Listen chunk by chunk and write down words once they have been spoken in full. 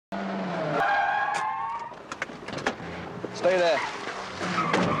Stay there.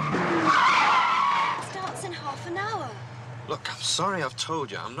 Starts in half an hour. Look, I'm sorry I've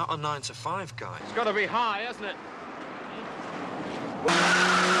told you. I'm not a 9 to 5 guy. It's got to be high, hasn't it?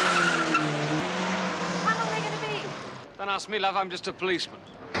 How long are they going to be? Don't ask me, love. I'm just a policeman.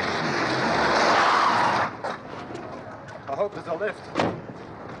 I hope there's a lift.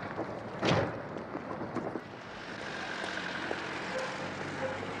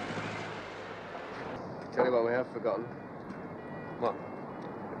 Tell you what we have forgotten. What?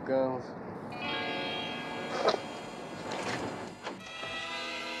 The girls.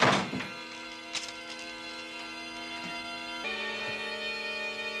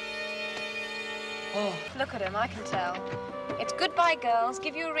 Oh. Look at him, I can tell. It's goodbye, girls.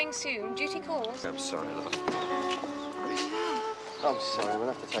 Give you a ring soon. Duty calls. I'm sorry, love. I'm sorry, we'll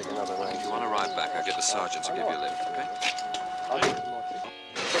have to take another range. If you want to ride back, I'll get the sergeant to give you a lift, okay? I'll get some more tea.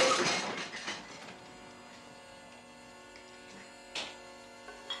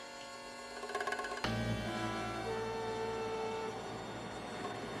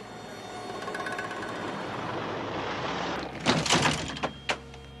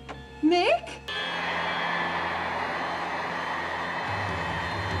 Mick?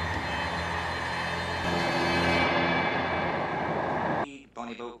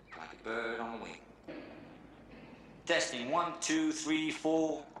 Bonnie boat, like a bird on the wing. Testing 1, 2, 3,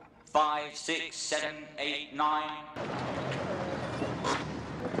 4, 5, 6, 7, 8, 9.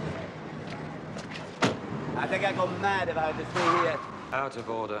 I think I'd go mad if I had to stay here. Out of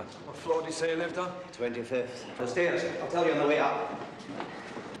order. What floor do you say you lived on? 25th. The stairs. I'll tell you on the way up.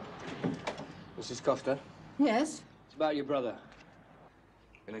 Mrs. Costa, Yes? it's about your brother.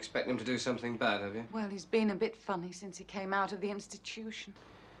 Been expecting him to do something bad, have you? Well, he's been a bit funny since he came out of the institution.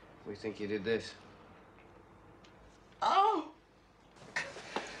 We think he did this. Oh!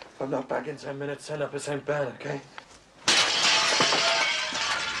 I'm not back in 10 minutes. Send up a St. Ben, okay?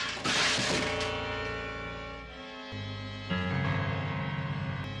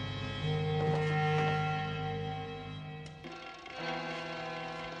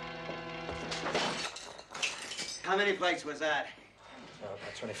 How many plates was that? About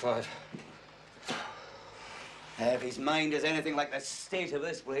 25. If his mind is anything like the state of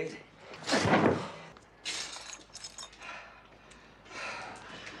this plate.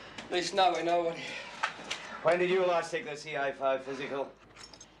 At least now we know what he... When did you last take the CI5 physical?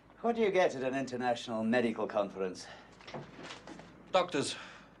 What do you get at an international medical conference? Doctors.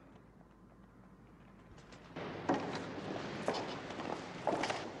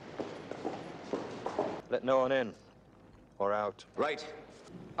 Let no one in. Or out. Right.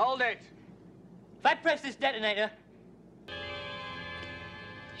 Hold it. If I press this detonator...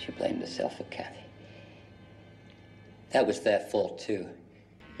 She blamed herself for Kathy. That was their fault, too.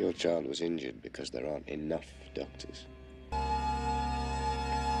 Your child was injured because there aren't enough doctors.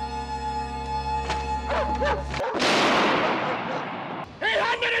 He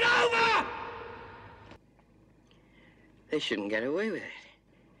handed it over! They shouldn't get away with it.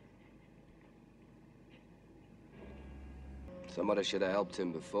 Somebody should have helped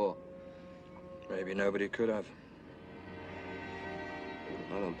him before. Maybe nobody could have.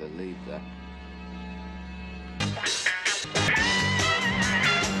 I don't believe that.